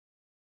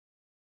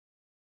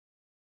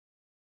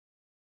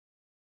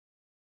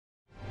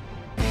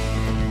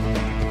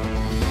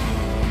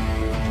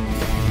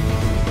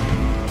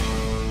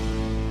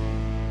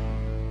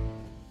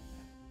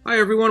Hi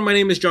everyone, my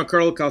name is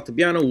Giancarlo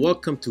Caltabiano.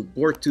 Welcome to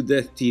Board to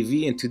Death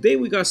TV, and today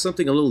we got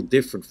something a little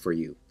different for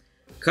you.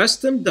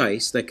 Custom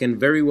dice that can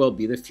very well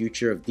be the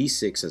future of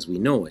D6 as we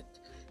know it.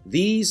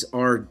 These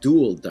are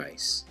dual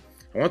dice.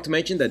 I want to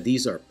mention that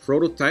these are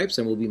prototypes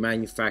and will be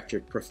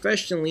manufactured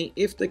professionally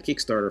if the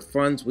Kickstarter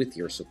funds with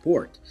your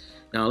support.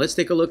 Now let's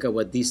take a look at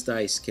what these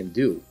dice can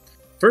do.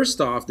 First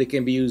off, they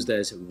can be used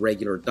as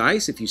regular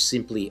dice. If you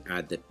simply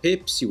add the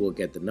pips, you will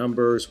get the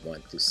numbers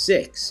 1 to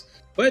 6.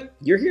 But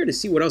you're here to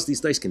see what else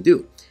these dice can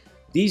do.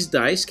 These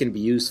dice can be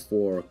used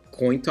for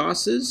coin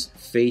tosses,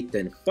 fate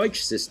and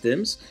fudge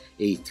systems,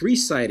 a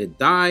 3-sided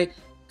die,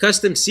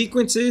 custom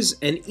sequences,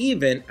 and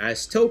even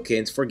as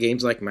tokens for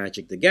games like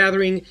Magic the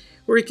Gathering,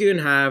 where you can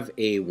have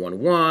a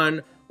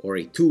 1-1, or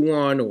a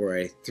 2-1, or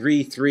a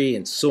 3-3,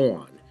 and so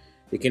on.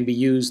 They can be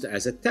used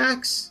as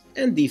attacks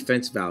and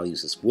defense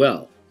values as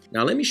well.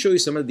 Now let me show you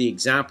some of the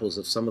examples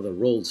of some of the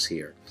rolls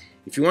here.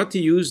 If you want to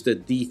use the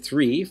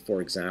D3,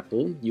 for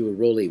example, you will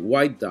roll a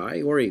white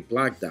die or a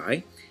black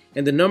die,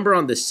 and the number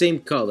on the same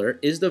color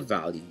is the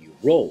value you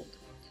rolled.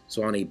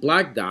 So on a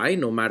black die,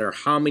 no matter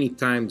how many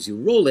times you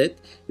roll it,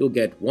 you'll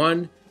get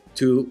 1,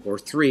 2, or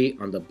 3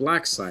 on the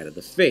black side of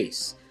the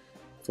face.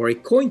 For a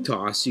coin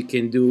toss, you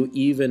can do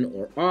even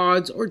or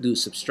odds or do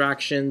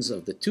subtractions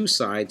of the two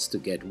sides to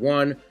get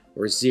 1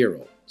 or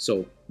 0.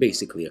 So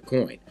basically a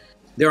coin.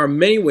 There are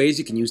many ways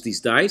you can use these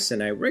dice,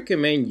 and I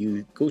recommend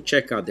you go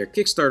check out their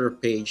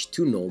Kickstarter page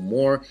to know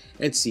more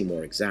and see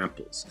more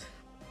examples.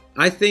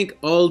 I think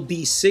all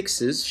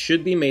D6s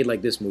should be made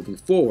like this moving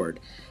forward.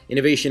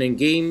 Innovation in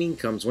gaming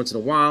comes once in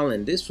a while,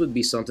 and this would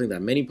be something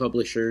that many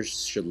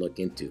publishers should look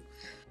into.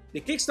 The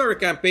Kickstarter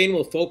campaign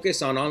will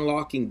focus on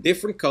unlocking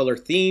different color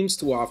themes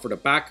to offer the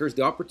backers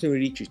the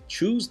opportunity to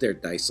choose their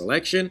dice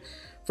selection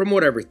from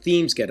whatever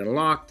themes get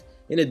unlocked,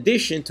 in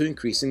addition to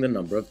increasing the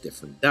number of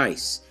different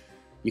dice.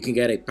 You can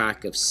get a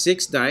pack of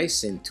 6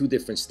 dice in 2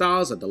 different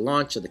styles at the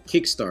launch of the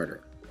Kickstarter,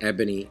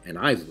 Ebony and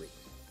Ivory.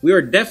 We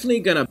are definitely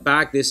going to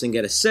back this and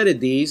get a set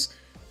of these,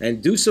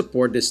 and do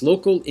support this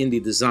local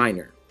indie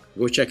designer.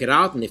 Go check it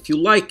out, and if you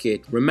like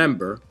it,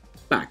 remember,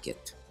 back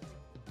it.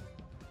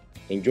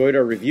 Enjoyed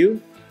our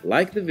review?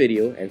 Like the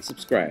video and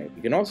subscribe.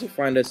 You can also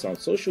find us on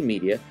social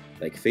media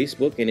like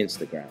Facebook and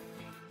Instagram.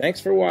 Thanks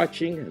for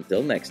watching.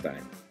 Until next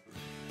time.